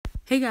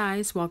Hey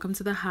guys, welcome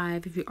to the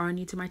Hive. If you are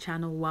new to my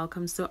channel,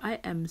 welcome. So I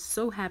am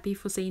so happy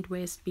for Saint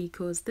West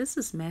because this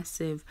is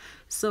massive.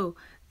 So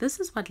this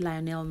is what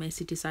Lionel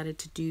Messi decided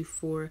to do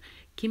for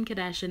Kim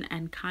Kardashian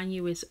and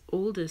Kanye West's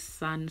oldest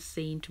son,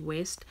 Saint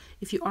West.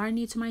 If you are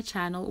new to my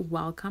channel,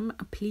 welcome.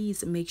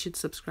 Please make sure to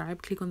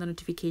subscribe, click on the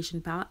notification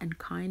bell, and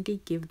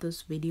kindly give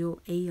this video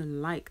a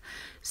like.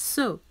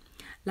 So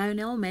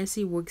Lionel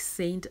Messi works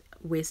Saint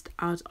West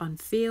out on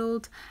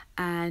field,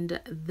 and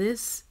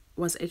this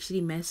was actually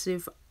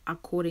massive.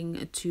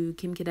 According to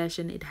Kim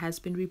Kardashian, it has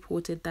been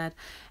reported that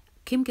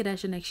Kim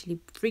Kardashian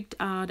actually freaked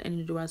out, and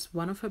it was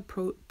one of her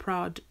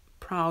proud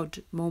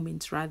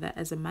moments rather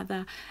as a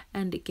mother.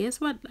 And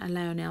guess what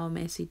Lionel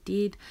Messi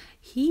did?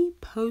 He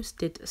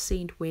posted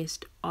Saint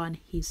West on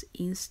his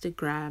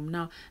Instagram.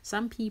 Now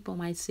some people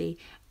might say,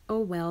 oh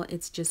well,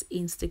 it's just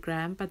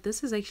Instagram, but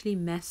this is actually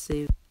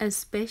massive,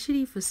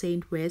 especially for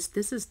Saint West.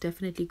 This is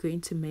definitely going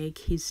to make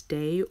his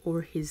day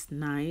or his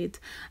night,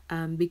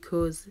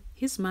 because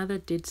his mother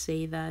did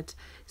say that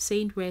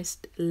Saint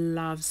West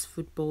loves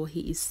football.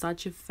 He is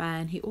such a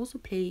fan. He also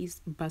plays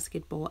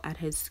basketball at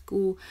his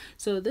school,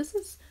 so this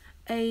is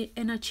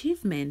an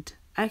achievement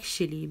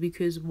actually,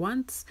 because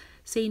once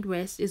Saint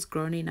West is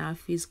grown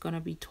enough, he's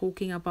gonna be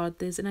talking about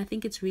this. And I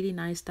think it's really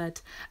nice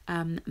that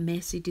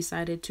Messi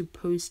decided to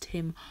post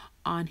him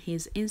on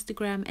his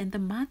Instagram, and the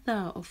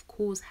mother of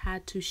course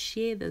had to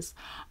share this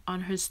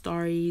on her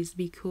stories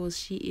because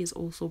she is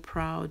also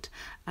proud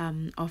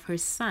of her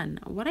son.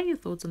 What are your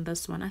thoughts on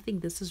this one? I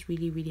think this is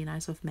really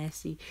nice of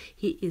Messi.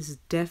 He is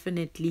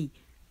definitely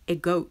a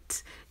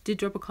goat. Do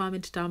drop a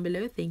comment down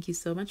below. Thank you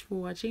so much for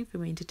watching. For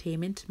more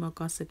entertainment, more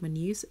gossip, more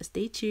news,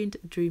 stay tuned.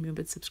 Do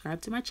remember to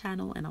subscribe to my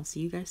channel, and I'll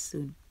see you guys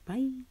soon.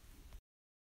 Bye.